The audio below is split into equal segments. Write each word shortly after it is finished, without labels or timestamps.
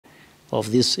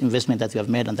of this investment that we have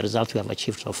made and the results we have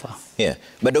achieved so far. Yeah,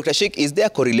 but Dr. Sheikh, is there a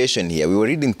correlation here? We were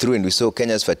reading through and we saw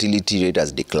Kenya's fertility rate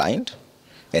has declined.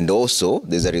 And also,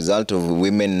 there's a result of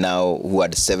women now who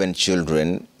had 7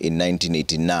 children in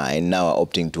 1989 now are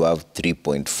opting to have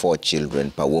 3.4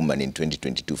 children per woman in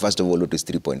 2022. First of all, what is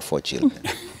 3.4 children?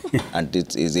 And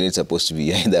isn't it supposed to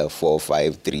be either 4,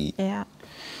 5, 3? Yeah.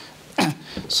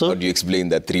 So, how do you explain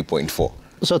that 3.4?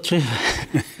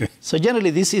 So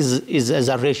generally, this is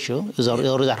a ratio,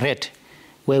 or a rate,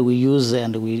 where we use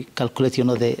and we calculate,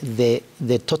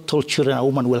 the total children a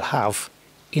woman will have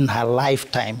in her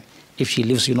lifetime if she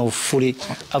lives, fully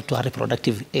up to her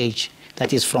reproductive age.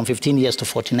 That is from 15 years to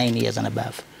 49 years and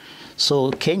above.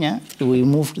 So Kenya,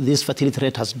 this fertility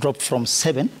rate has dropped from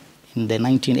 7 in the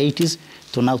 1980s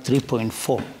to now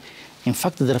 3.4. In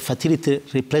fact, the fertility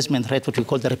replacement rate, what we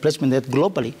call the replacement rate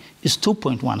globally, is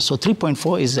 2.1. So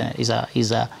 3.4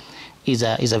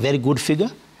 is a very good figure.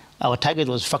 Our target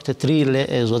was factor 3,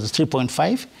 was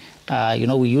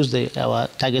 3.5. We used our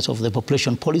targets of the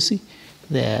population policy.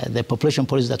 The population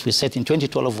policy that we set in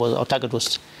 2012, our target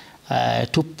was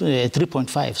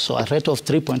 3.5. So a rate of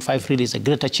 3.5 really is a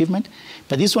great achievement.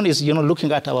 But this one is, looking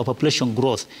at our population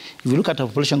growth. If you look at our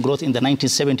population growth in the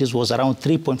 1970s was around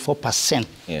 3.4%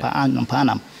 per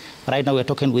annum. Right now we're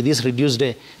talking with this reduced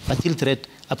fertility rate,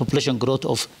 a population growth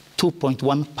of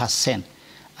 2.1%.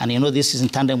 And this is in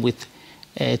tandem with,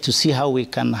 to see how we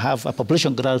can have a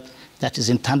population growth that is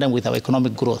in tandem with our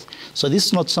economic growth. So this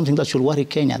is not something that should worry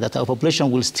Kenya, that our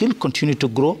population will still continue to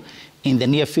grow in the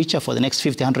near future for the next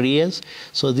 50, 100 years.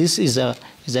 So this is a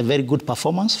very good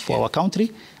performance for our country.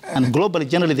 And globally,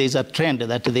 generally, there is a trend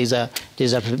that there's a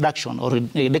reduction or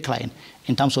a decline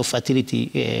in terms of fertility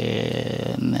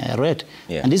rate.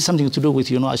 Yeah. And this is something to do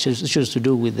with, issues to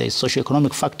do with the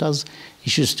socioeconomic factors,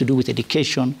 issues to do with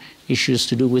education, issues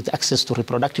to do with access to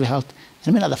reproductive health,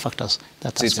 and many other factors.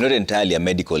 So it's not entirely a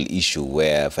medical issue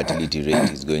where fertility rate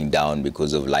is going down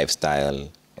because of lifestyle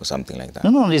or something like that?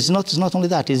 No, it's not only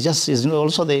that. It's just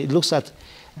also it looks at,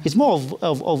 it's more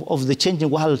of the changing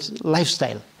world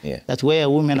lifestyle. Yeah. That where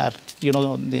women are,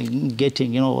 getting,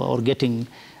 getting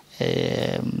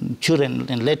children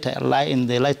in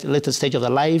the later stage of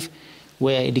their life,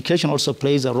 where education also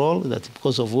plays a role, that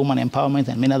because of women empowerment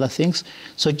and many other things.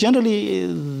 So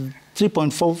generally,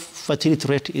 3.4 fertility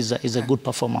rate is a good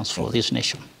performance for this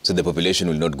nation. So the population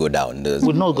will not go down?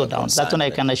 Will not go down. That's when I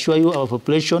can assure you our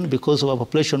population, because of our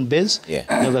population base, we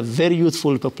have a very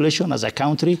youthful population as a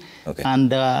country,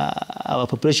 and our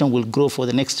population will grow for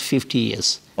the next 50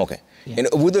 years. Okay. Yeah. And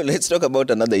Udo, let's talk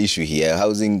about another issue here,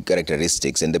 housing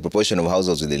characteristics, and the proportion of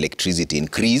households with electricity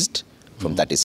increased from 36